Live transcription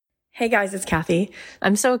Hey guys, it's Kathy.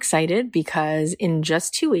 I'm so excited because in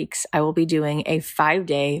just 2 weeks, I will be doing a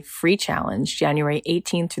 5-day free challenge, January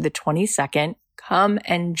 18th through the 22nd. Come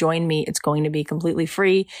and join me. It's going to be completely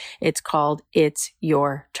free. It's called It's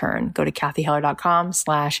Your Turn. Go to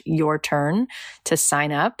kathyheller.com/yourturn to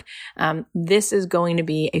sign up. This is going to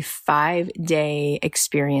be a 5-day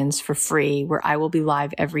experience for free where I will be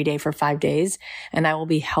live every day for 5 days, and I will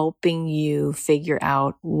be helping you figure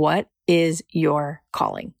out what is your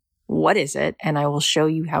calling. What is it? And I will show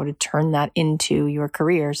you how to turn that into your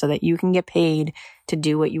career so that you can get paid to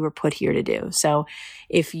do what you were put here to do. So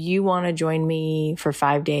if you want to join me for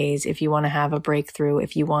 5 days, if you want to have a breakthrough,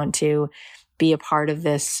 if you want to be a part of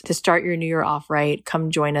this, to start your new year off right, come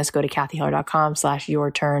join us. Go to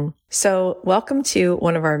kathyheller.com/yourturn. So welcome to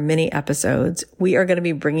one of our mini episodes. We are going to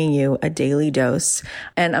be bringing you a daily dose.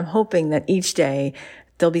 And I'm hoping that each day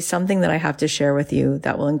there'll be something that I have to share with you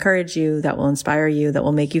that will encourage you, that will inspire you, that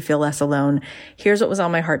will make you feel less alone. Here's what was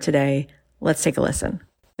on my heart today. Let's take a listen.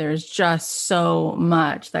 There's just so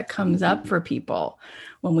much that comes up for people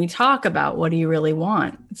when we talk about what do you really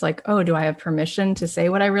want? It's like, oh, do I have permission to say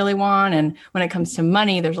what I really want? And when it comes to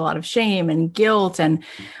money, there's a lot of shame and guilt and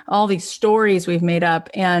all these stories we've made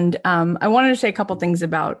up. And I wanted to say a couple things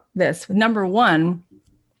about this. Number one,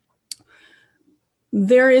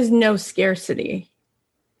 there is no scarcity.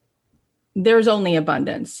 There's only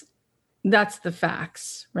abundance. That's the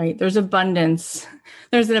facts, right? There's abundance.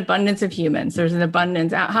 There's an abundance of humans. There's an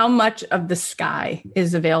abundance. How much of the sky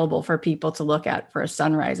is available for people to look at for a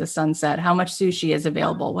sunrise, a sunset? How much sushi is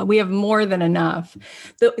available? Well, we have more than enough.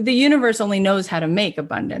 The universe only knows how to make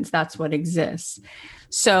abundance. That's what exists.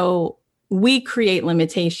 So we create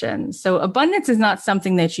limitations. So abundance is not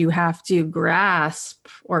something that you have to grasp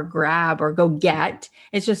or grab or go get.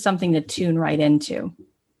 It's just something to tune right into.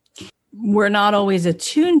 We're not always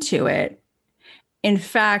attuned to it. In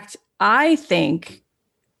fact, I think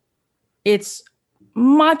it's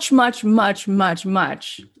much, fill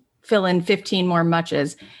in 15 more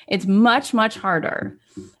muches. It's much, much harder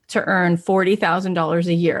to earn $40,000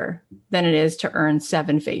 a year than it is to earn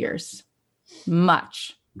 7 figures.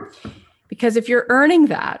 Much. Because if you're earning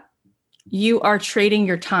that, you are trading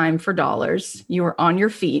your time for dollars. You are on your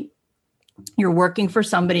feet. You're working for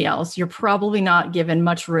somebody else. You're probably not given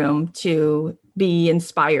much room to be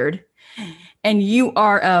inspired. And you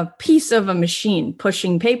are a piece of a machine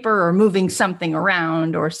pushing paper or moving something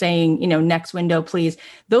around or saying, next window, please.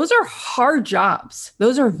 Those are hard jobs.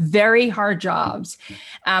 Those are very hard jobs.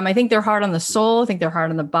 I think they're hard on the soul. I think they're hard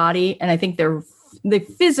on the body. And I think they're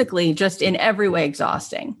physically just in every way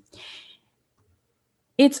exhausting.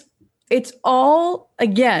 It's all,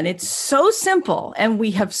 again, it's so simple. And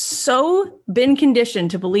we have so been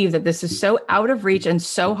conditioned to believe that this is so out of reach and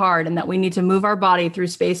so hard and that we need to move our body through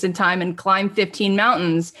space and time and climb 15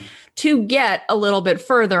 mountains to get a little bit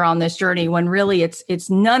further on this journey when really it's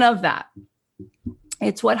none of that.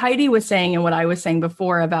 It's what Heidi was saying and what I was saying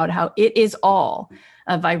before about how it is all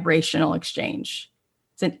a vibrational exchange.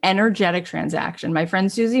 It's an energetic transaction. My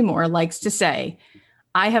friend Susie Moore likes to say,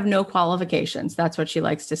 I have no qualifications. That's what she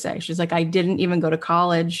likes to say. She's like, I didn't even go to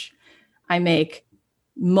college. I make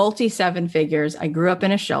multi-7 figures. I grew up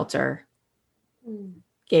in a shelter,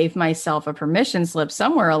 gave myself a permission slip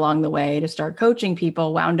somewhere along the way to start coaching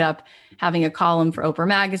people, wound up having a column for Oprah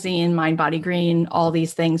Magazine, Mind, Body, Green, all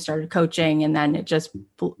these things, started coaching. And then it just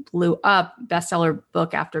blew up, bestseller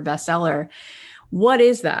book after bestseller. What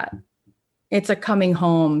is that? It's a coming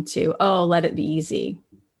home to, let it be easy.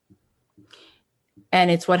 And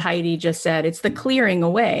it's what Heidi just said. It's the clearing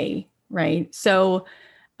away, right? So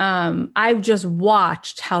I've just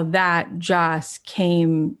watched how that just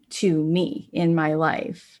came to me in my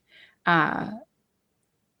life. And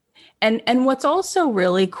what's also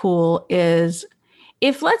really cool is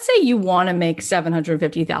if, let's say you want to make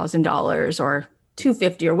 $750,000 or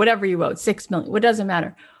 $250 or whatever you wrote, $6 million, what doesn't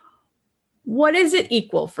matter. What is it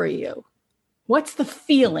equal for you? What's the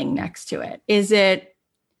feeling next to it? Is it,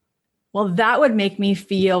 well, that would make me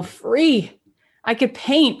feel free. I could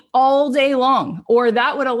paint all day long, or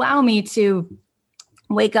that would allow me to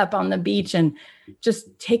wake up on the beach and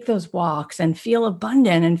just take those walks and feel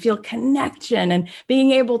abundant and feel connection and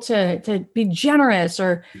being able to be generous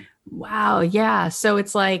or, wow, yeah. So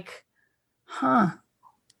it's like, how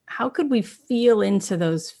could we feel into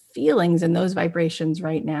those feelings and those vibrations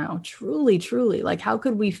right now? Truly, truly, like how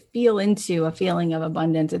could we feel into a feeling of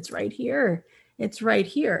abundance? It's right here. It's right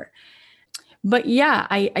here. But yeah,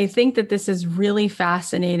 I think that this is really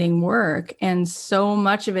fascinating work. And so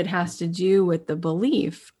much of it has to do with the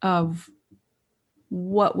belief of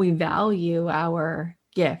what we value our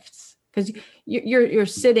gifts. Because you're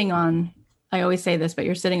sitting on I always say this, but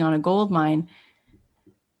you're sitting on a gold mine.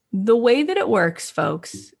 The way that it works,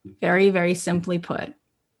 folks, very, very simply put,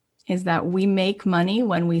 is that we make money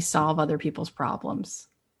when we solve other people's problems,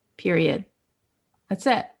 period. That's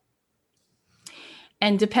it.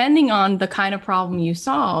 And depending on the kind of problem you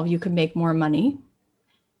solve, you can make more money.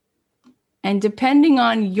 And depending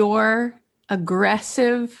on your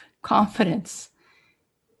aggressive confidence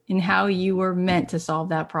in how you were meant to solve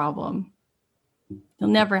that problem, you'll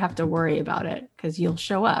never have to worry about it because you'll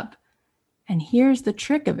show up. And here's the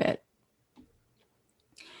trick of it.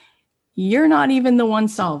 You're not even the one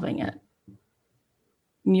solving it.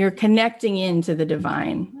 You're connecting into the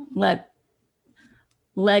divine.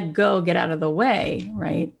 Let go, get out of the way,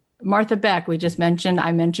 right? Martha Beck,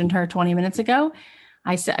 I mentioned her 20 minutes ago.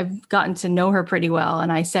 I said, I've gotten to know her pretty well.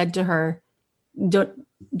 And I said to her,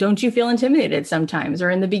 don't you feel intimidated sometimes? Or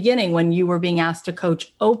in the beginning, when you were being asked to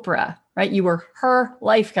coach Oprah, right? You were her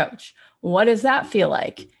life coach. What does that feel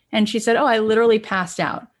like? And she said, I literally passed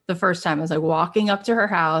out the first time. I was like walking up to her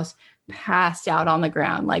house, passed out on the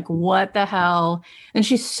ground. Like, what the hell? And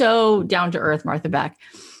she's so down to earth, Martha Beck.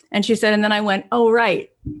 And she said, and then I went, oh, right.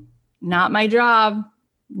 Not my job.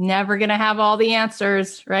 Never going to have all the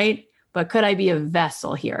answers, right? But could I be a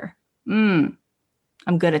vessel here? I'm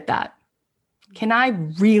good at that. Can I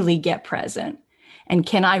really get present? And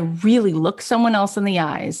can I really look someone else in the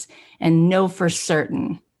eyes and know for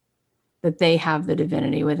certain that they have the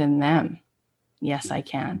divinity within them? Yes, I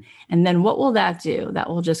can. And then what will that do? That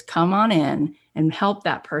will just come on in and help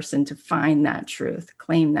that person to find that truth,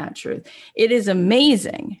 claim that truth. It is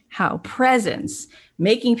amazing how presence,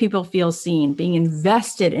 making people feel seen, being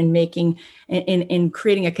invested in in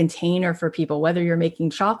creating a container for people, whether you're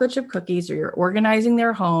making chocolate chip cookies or you're organizing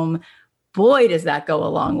their home, boy, does that go a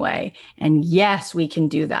long way. And yes, we can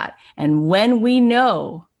do that. And when we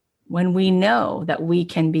know that we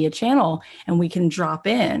can be a channel and we can drop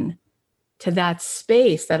in to that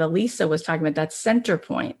space that Elisa was talking about, that center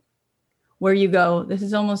point where you go, this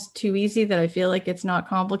is almost too easy that I feel like it's not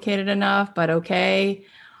complicated enough, but okay.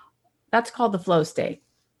 That's called the flow state.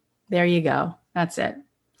 There you go. That's it.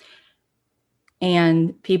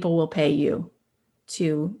 And people will pay you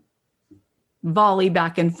to volley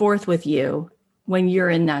back and forth with you when you're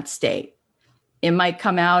in that state. It might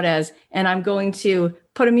come out as, and I'm going to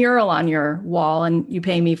put a mural on your wall and you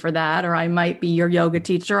pay me for that. Or I might be your yoga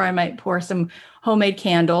teacher. I might pour some homemade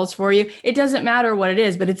candles for you. It doesn't matter what it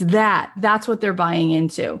is, but it's that's what they're buying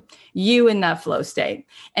into. You in that flow state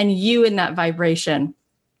and you in that vibration.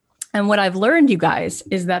 And what I've learned, you guys,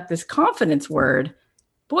 is that this confidence word,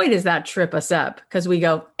 boy, does that trip us up because we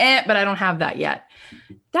go, but I don't have that yet.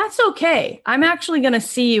 That's okay. I'm actually going to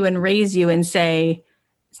see you and raise you and say,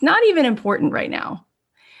 it's not even important right now.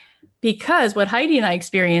 Because what Heidi and I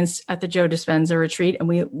experienced at the Joe Dispenza retreat, and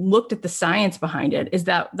we looked at the science behind it, is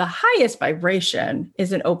that the highest vibration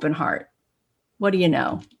is an open heart. What do you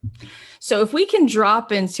know? So if we can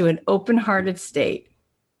drop into an open-hearted state,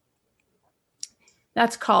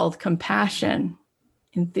 that's called compassion,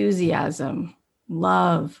 enthusiasm,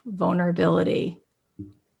 love, vulnerability.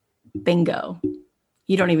 Bingo.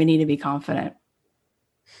 You don't even need to be confident.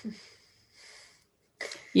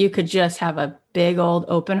 You could just have a big old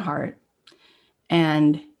open heart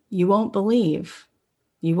and you won't believe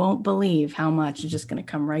how much is just going to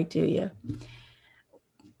come right to you.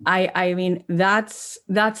 I mean, that's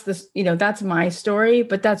that's my story,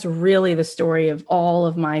 but that's really the story of all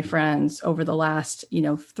of my friends over the last,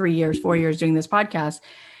 3 years, 4 years doing this podcast.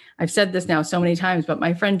 I've said this now so many times, but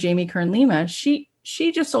my friend Jamie Kern-Lima, she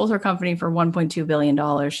just sold her company for $1.2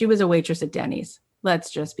 billion. She was a waitress at Denny's. Let's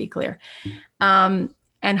just be clear.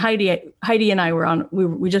 And Heidi and I were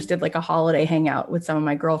we just did like a holiday hangout with some of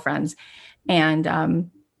my girlfriends. And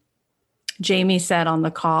Jamie said on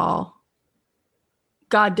the call,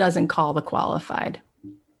 God doesn't call the qualified.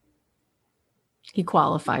 He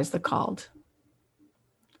qualifies the called.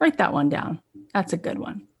 Write that one down. That's a good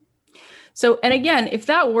one. So, and again, if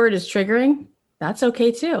that word is triggering, that's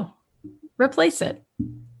okay too. Replace it.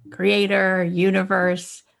 Creator,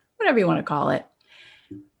 universe, whatever you want to call it.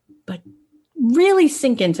 But really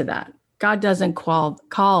sink into that. God doesn't call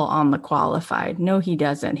on the qualified. No, he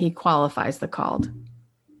doesn't. He qualifies the called.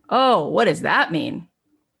 Oh, what does that mean?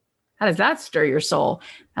 How does that stir your soul?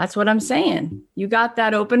 That's what I'm saying. You got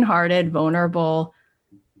that open-hearted, vulnerable,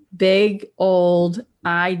 big, old,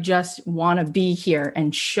 I just want to be here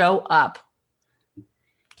and show up.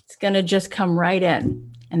 It's going to just come right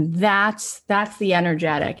in. And that's the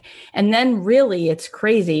energetic. And then really it's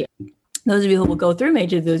crazy. Those of you who will go through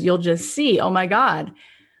Major Those, you'll just see, oh my God,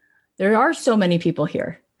 there are so many people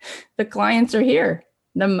here. The clients are here.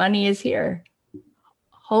 The money is here.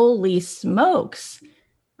 holy smokes.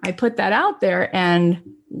 I put that out there and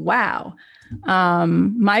wow.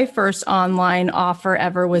 My first online offer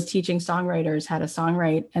ever was teaching songwriters how to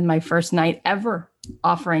songwrite. And my first night ever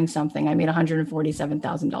offering something, I made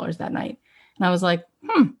 $147,000 that night. And I was like,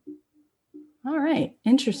 all right,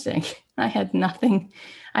 interesting. I had nothing.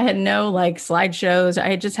 I had no like slideshows.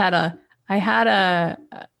 I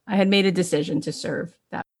had made a decision to serve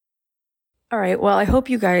that. All right. Well, I hope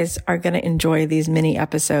you guys are going to enjoy these mini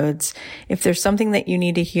episodes. If there's something that you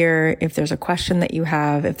need to hear, if there's a question that you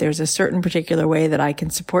have, if there's a certain particular way that I can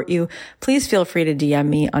support you, please feel free to DM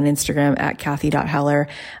me on Instagram at Kathy.Heller.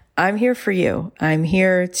 I'm here for you. I'm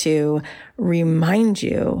here to remind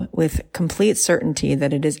you with complete certainty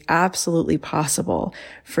that it is absolutely possible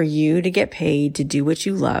for you to get paid to do what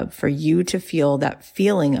you love, for you to feel that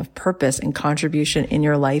feeling of purpose and contribution in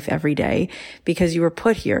your life every day, because you were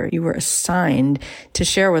put here. You were assigned to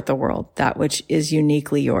share with the world that which is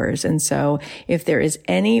uniquely yours. And so if there is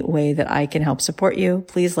any way that I can help support you,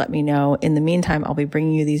 please let me know. In the meantime, I'll be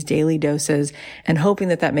bringing you these daily doses and hoping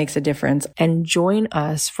that that makes a difference. And join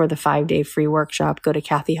us for the 5-day free workshop. Go to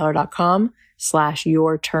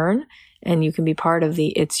kathyheller.com/yourturn and you can be part of the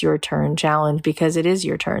It's Your Turn challenge, because it is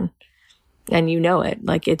your turn. And you know it,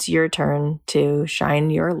 like it's your turn to shine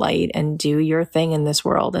your light and do your thing in this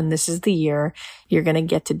world. And this is the year you're going to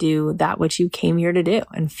get to do that which you came here to do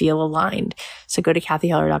and feel aligned. So go to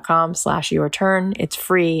kathyheller.com/yourturn. It's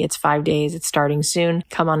free. It's 5 days. It's starting soon.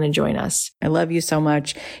 Come on and join us. I love you so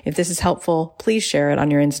much. If this is helpful, please share it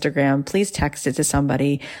on your Instagram. Please text it to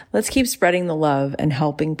somebody. Let's keep spreading the love and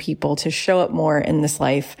helping people to show up more in this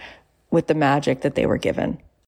life with the magic that they were given.